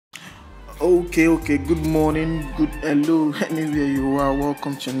Okay, good morning, good hello, anywhere you are.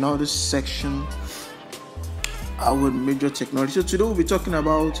 Welcome to another section, our major technology. So, today we'll be talking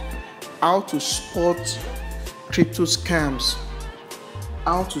about how to spot crypto scams.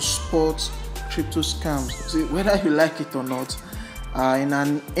 How to spot crypto scams. See, whether you like it or not, in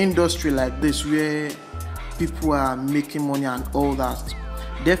an industry like this where people are making money and all that,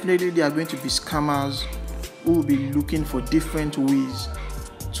 definitely there are going to be scammers who will be looking for different ways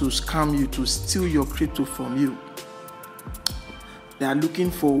to scam you, to steal your crypto from you. They are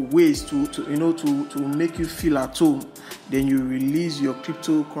looking for ways to make you feel at home. Then you release your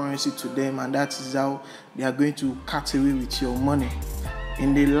cryptocurrency to them, and that is how they are going to cut away with your money.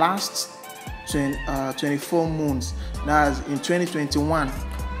 In the last 24 months, that's in 2021,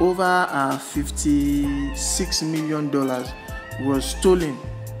 over $56 million was stolen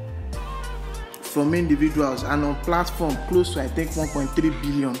from individuals, and on platform close to I think 1.3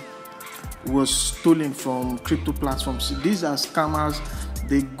 billion was stolen from crypto platforms. So these are scammers.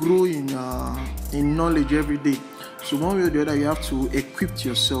 They grow in knowledge every day. So one way or the other, you have to equip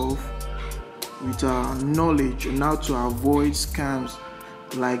yourself with knowledge on how to avoid scams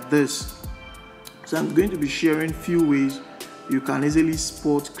like this. So I'm going to be sharing few ways you can easily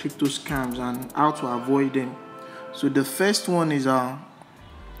spot crypto scams and how to avoid them. So the first one is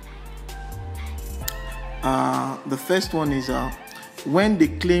when they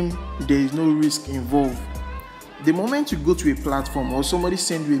claim there is no risk involved. The moment you go to a platform or somebody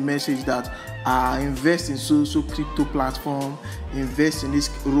sends you a message that invest in so crypto platform, invest in this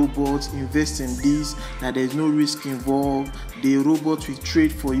robot, invest in this, that there is no risk involved, the robot will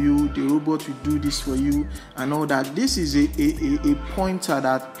trade for you, the robot will do this for you and all that, this is a pointer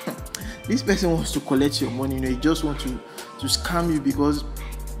that this person wants to collect your money. He just wants to scam you, because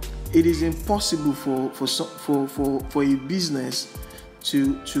it is impossible for a business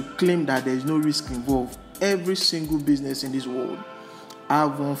to claim that there is no risk involved. Every single business in this world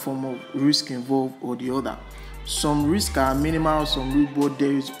have one form of risk involved or the other. Some risks are minimal, some but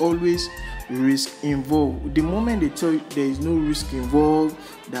there is always risk involved. The moment they tell you there is no risk involved,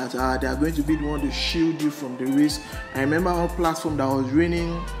 that they are going to be the one to shield you from the risk. I remember one platform that was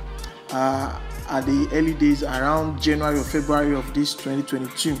raining at the early days around January or February of this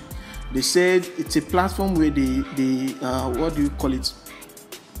 2022. They said it's a platform where they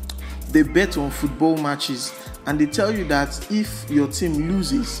they bet on football matches, and they tell you that if your team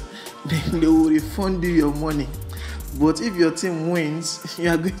loses, then they will refund you your money. But if your team wins, you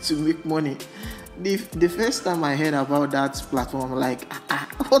are going to make money. The first time I heard about that platform, I'm like,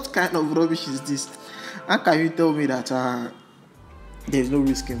 what kind of rubbish is this? How can you tell me that there's no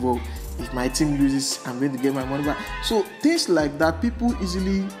risk involved? If my team loses, I'm going to get my money back. So things like that, people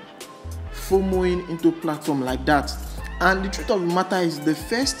easily FOMOing into platform like that. And the truth of the matter is, the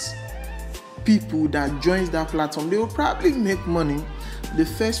first people that joins that platform, they will probably make money. The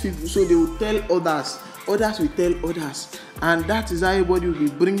first people, so they will tell others will tell others, and that is how everybody will be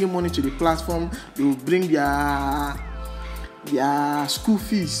bringing money to the platform. They will bring their school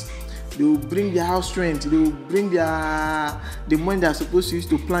fees, they will bring their house rent, they will bring the money they are supposed to use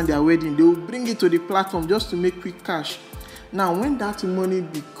to plan their wedding. They will bring it to the platform just to make quick cash. Now when that money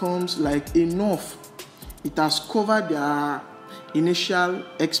becomes like enough, it has covered their initial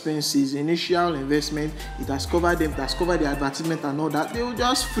expenses, initial investment, it has covered them, it has covered the advertisement and all that, they will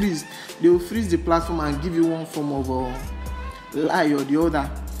just freeze. They will freeze the platform and give you one form of lie or the other.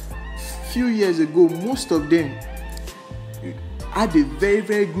 Few years ago, most of them had a very,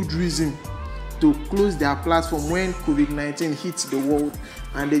 very good reason to close their platform when COVID-19 hit the world,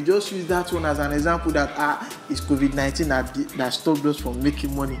 and they just use that one as an example that it's COVID-19 that stopped us from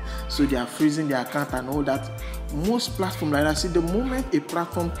making money, so they are freezing their account and all that. Most platforms like that, see, the moment a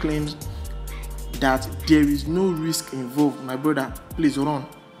platform claims that there is no risk involved, my brother, please run.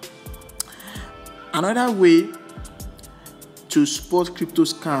 Another way to spot crypto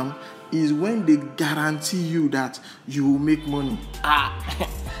scam is when they guarantee you that you will make money.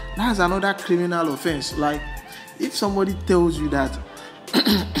 That's another criminal offense. Like if somebody tells you that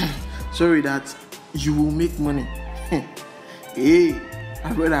that you will make money, hey,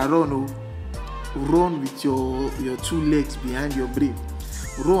 I better run with your two legs behind your brain.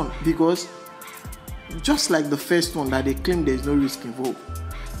 Run, because just like the first one that they claim there is no risk involved,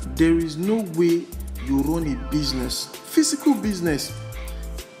 there is no way you run a business, physical business,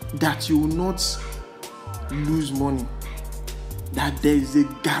 that you will not lose money. That there is a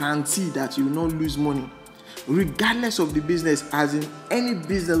guarantee that you will not lose money, regardless of the business. As in any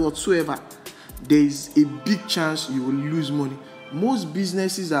business whatsoever, there is a big chance you will lose money. Most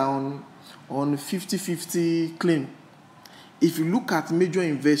businesses are on 50-50 claim. if you look at major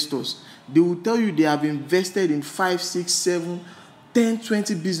investors, they will tell you they have invested in 5, 6, 7, 10,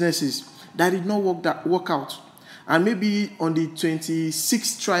 20 businesses that did not work out. And maybe on the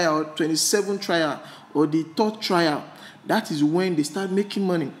 26th trial, 27th trial, or the 3rd trial, that is when they start making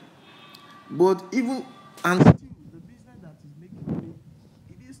money. But even and still, the business that is making money,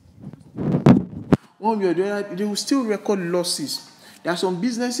 it is one way or the other, they will still record losses. There are some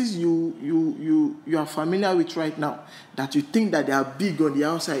businesses you are familiar with right now that you think that they are big on the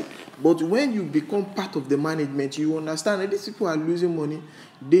outside, but when you become part of the management, you understand that these people are losing money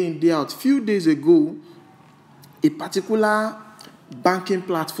day in, day out. Few days ago, a particular banking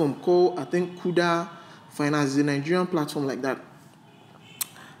platform called, I think, Kuda Finance, is a Nigerian platform like that.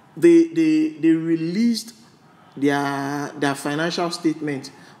 They released their financial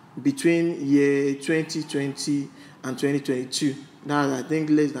statement between year 2020 and 2022. That's, I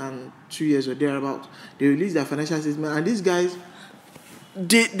think, less than 2 years or thereabout. They released their financial statement, and these guys,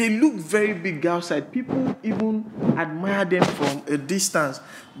 they look very big outside. People even admire them from a distance.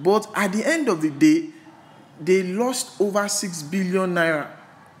 But at the end of the day, they lost over 6 billion naira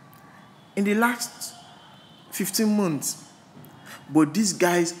in the last 15 months. But these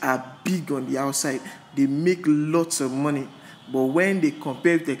guys are big on the outside. They make lots of money. But when they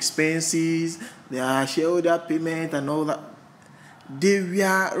compare with expenses, their shareholder payment and all that, they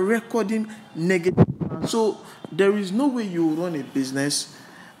were recording negative. So there is no way you run a business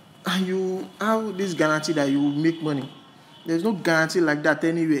and you have this guarantee that you will make money. There's no guarantee like that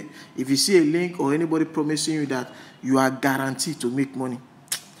anywhere. If you see a link or anybody promising you that you are guaranteed to make money,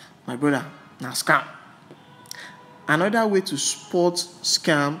 my brother, now scam. Another way to spot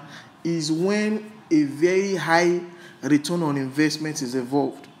scam is when a very high return on investment is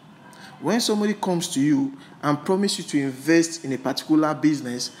involved. When somebody comes to you and promise you to invest in a particular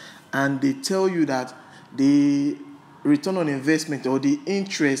business, and they tell you that the return on investment or the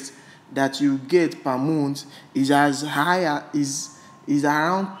interest that you get per month is as high is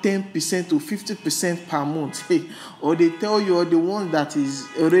around 10% to 50% per month, or they tell you, or the one that is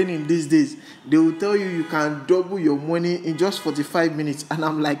raining these days, they will tell you can double your money in just 45 minutes. And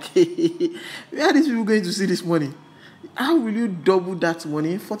I'm like, hey, where are these people going to see this money? How will you double that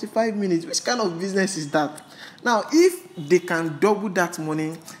money in 45 minutes? Which kind of business is that? Now, if they can double that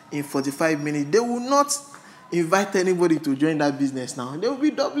money in 45 minutes, they will not invite anybody to join that business now. They will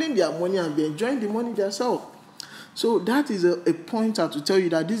be doubling their money and be enjoying the money themselves. So that is a pointer to tell you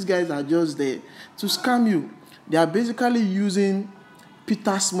that these guys are just there to scam you. They are basically using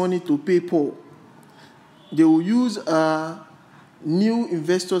Peter's money to pay Paul. They will use new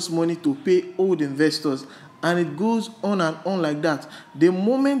investors' money to pay old investors. And it goes on and on like that. The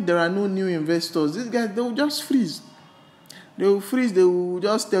moment there are no new investors, these guys, they will just freeze. They will freeze. They will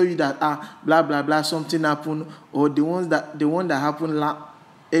just tell you that blah blah blah, something happened, or the one that happened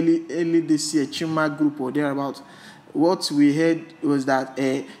early this year, Chima Group or thereabout. What we heard was that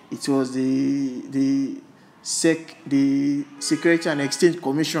it was the Security and Exchange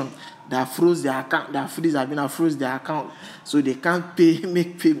Commission that froze their account, froze their account, so they can't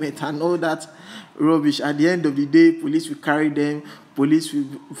make payment and all that rubbish. At the end of the day, police will carry them. Police will,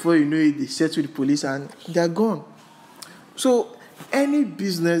 before you know it, they settle the police and they're gone. So any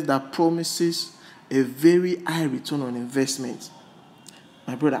business that promises a very high return on investment,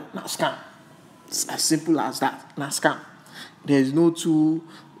 my brother, now scam. It's as simple as that. Now scam. There's no tool.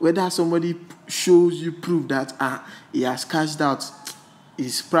 Whether somebody shows you proof that he has cashed out,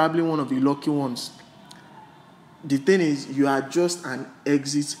 is probably one of the lucky ones. The thing is, you are just an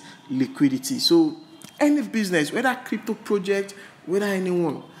exit liquidity. So any business, whether crypto project, whether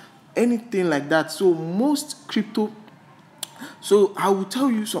anyone, anything like that. So most crypto. So I will tell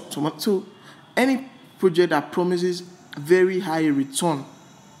you something. So any project that promises very high return,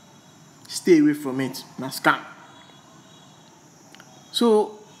 stay away from it. Now scam.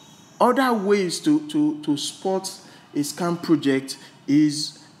 So other ways to spot a scam project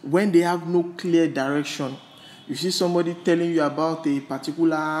is when they have no clear direction. You see somebody telling you about a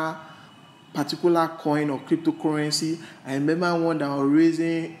particular coin or cryptocurrency. I remember one that was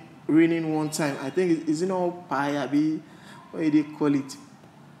raining one time. I think it's not Pi, what do they call it?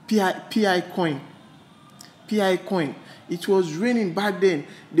 PI coin. PI coin. It was raining back then.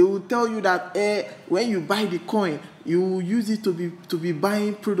 They will tell you that when you buy the coin, you use it to be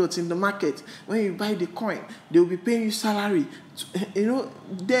buying products in the market. When you buy the coin, they will be paying you salary.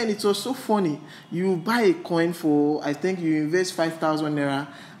 Then it was so funny. You buy a coin for, I think you invest 5,000 naira,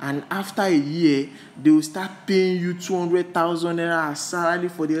 and after a year, they will start paying you 200,000 naira as salary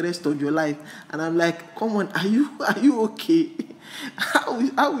for the rest of your life. And I'm like, come on, are you okay? How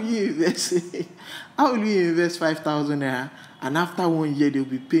will you invest? How will you invest 5,000 naira and after 1 year they'll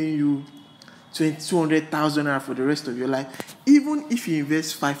be paying you 200,000 naira for the rest of your life. Even if you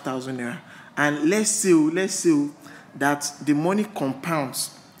invest 5,000 naira, and let's say that the money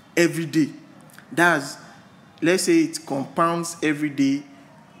compounds every day. Let's say it compounds every day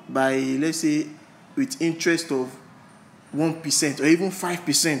by, let's say, with interest of 1% or even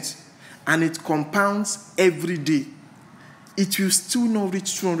 5%, and it compounds every day, it will still not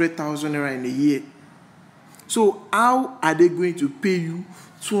reach 200,000 naira in a year. So how are they going to pay you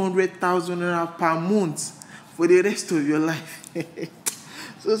 200,000 naira per month for the rest of your life?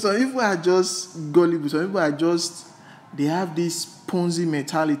 So some people are just gullible. Some people they have this Ponzi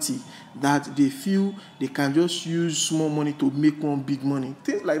mentality that they feel they can just use small money to make one big money.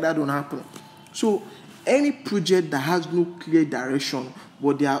 Things like that don't happen. So any project that has no clear direction,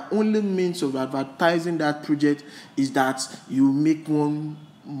 but their only means of advertising that project is that you make one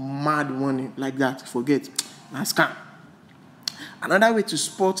mad money like that, forget, na scam. Another way to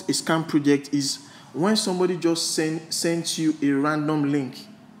spot a scam project is when somebody just sends you a random link.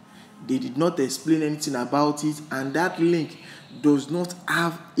 They did not explain anything about it, and that link does not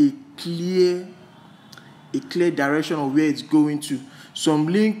have a clear direction of where it's going to. Some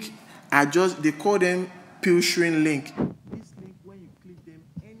link are just, they call them pilfering link. This link, when you click them,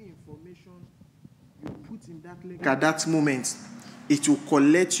 any information you put in that link at that moment, it will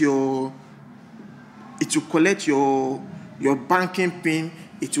collect your banking pin,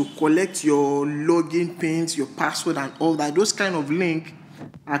 it will collect your login pins, your password, and all that. Those kind of links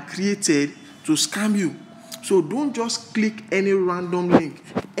are created to scam you. So don't just click any random link.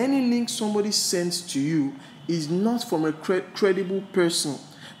 Any link somebody sends to you is not from a credible person.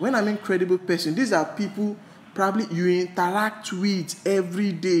 When I mean credible person, these are people probably you interact with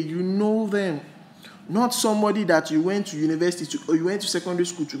every day. You know them. Not somebody that you went to university or you went to secondary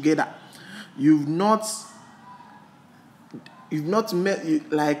school together. You've not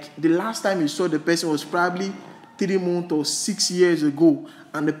met, like the last time you saw the person was probably 3 months or 6 years ago,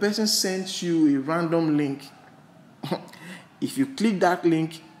 and the person sent you a random link. If you click that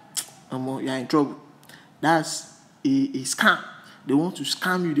link, you're in trouble. That's a scam. They want to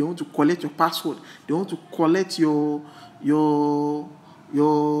scam you. They want to collect your password. They want to collect your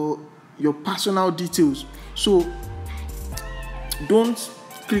personal details. So don't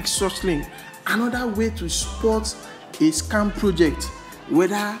click such link. Another way to spot a scam project,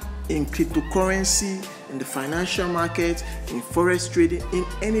 whether in cryptocurrency, in the financial market, in forex trading, in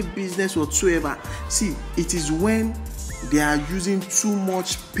any business whatsoever, see, it is when they are using too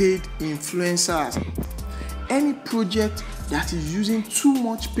much paid influencers. Any project that is using too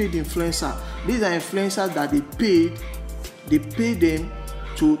much paid influencer, these are influencers that they pay them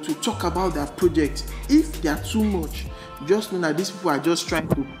to talk about their project. If they are too much, just know that these people are just trying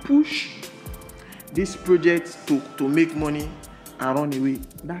to push this project to make money and run away.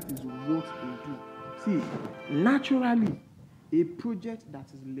 That is what they do. See, naturally, a project that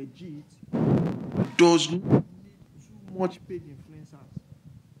is legit does not need too much paid influencers.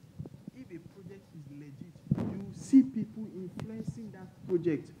 If a project is legit, you see people influencing that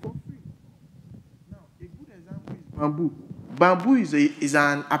project for free. Now, a good example is Bamboo. Bamboo is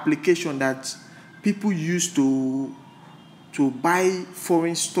an application that people use to buy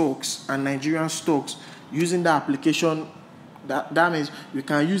foreign stocks and Nigerian stocks using the application. That means you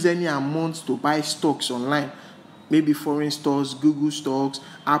can use any amount to buy stocks online, maybe foreign stocks, Google stocks,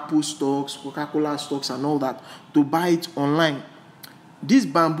 Apple stocks, Coca-Cola stocks, and all that, to buy it online. This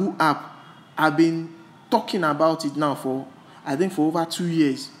Bamboo app, I've been talking about it now for over 2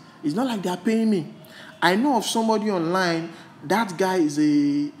 years. It's not like they're paying me. I know of somebody online. That guy is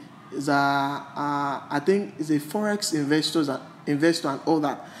a forex investor and all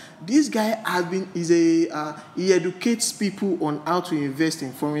that. This guy he educates people on how to invest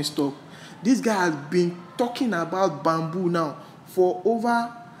in foreign stock. This guy has been talking about Bamboo now for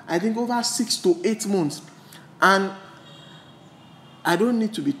over 6 to 8 months, and I don't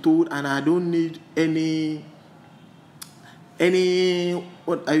need to be told, and I don't need anything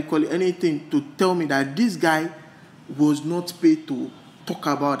to tell me that this guy was not paid to talk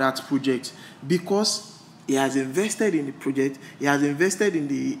about that project, because he has invested in the project, he has invested in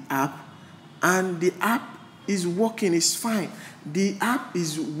the app, and the app is working, it's fine. The app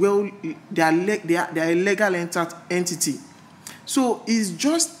is they are a legal entity. So he's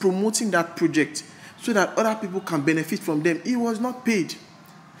just promoting that project so that other people can benefit from them. He was not paid.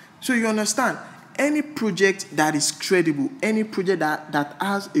 So you understand, any project that is credible, any project that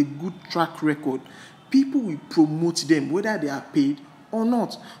has a good track record, people will promote them whether they are paid or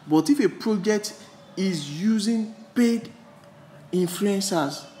not. But if a project is using paid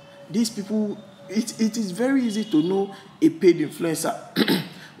influencers, these people it is very easy to know a paid influencer.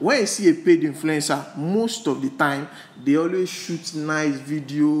 When you see a paid influencer, most of the time they always shoot nice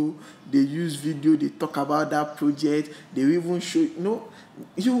video, they use video, they talk about that project, they even show,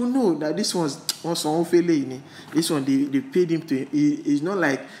 you will know that this one's on failing. This one they paid him to. It's not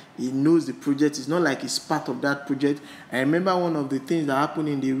like he knows the project. It's not like he's part of that project. I remember one of the things that happened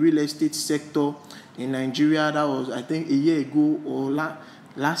in the real estate sector in Nigeria. That was, I think, a year ago or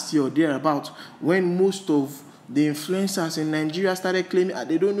last year or thereabout, when most of the influencers in Nigeria started claiming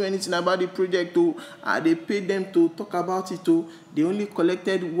they don't know anything about the project, they paid them to talk about it, they only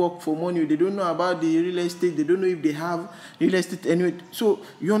collected work for money, they don't know about the real estate, they don't know if they have real estate anyway. So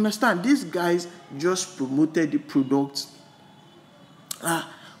you understand, these guys just promoted the product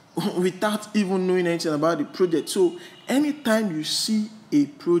without even knowing anything about the project. So anytime you see a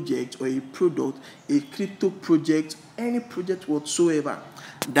project or a product, a crypto project, any project whatsoever,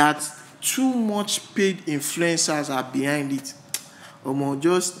 that too much paid influencers are behind it,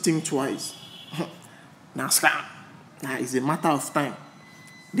 just think twice. Now scam. Now it's a matter of time.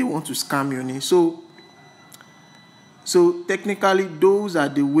 They want to scam you. So technically, those are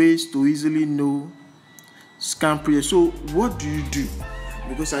the ways to easily know scam projects. So what do you do?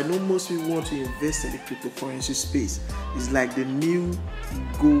 Because I know most people want to invest in the cryptocurrency space. It's like the new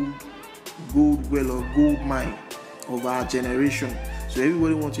gold well or gold mine of our generation. So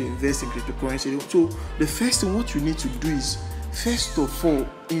everybody wants to invest in cryptocurrency. So the first thing what you need to do is, first of all,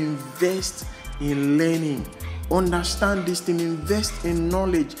 invest in learning. Understand this thing, invest in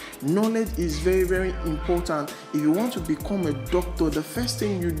knowledge. Knowledge is very, very important. If you want to become a doctor, the first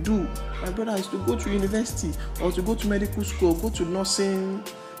thing you do, my brother, is to go to university or to go to medical school, or go to nursing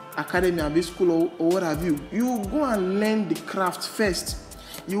academy, or school, or what have you. You go and learn the craft first.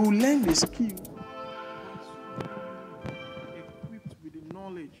 You will learn the skill.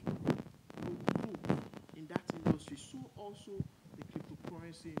 Knowledge will grow in that industry. So also the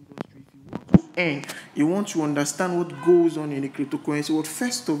cryptocurrency industry. If you want to earn, you want to understand what goes on in the cryptocurrency, well,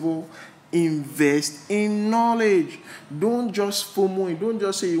 first of all, invest in knowledge. Don't just FOMO. Don't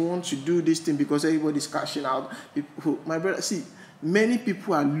just say you want to do this thing because everybody's cashing out. My brother, see, many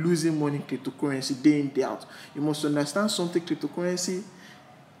people are losing money in cryptocurrency day in, day out. You must understand something. Cryptocurrency,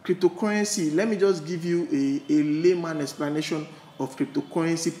 let me just give you a layman explanation of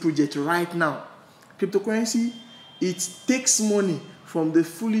cryptocurrency project right now. Cryptocurrency, it takes money from the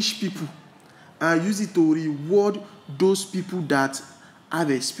foolish people and use it to reward those people that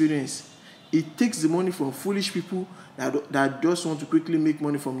have experience. It takes the money from foolish people that just want to quickly make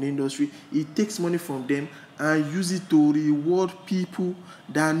money from the industry. It takes money from them and use it to reward people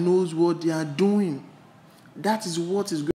that knows what they are doing. That is what is going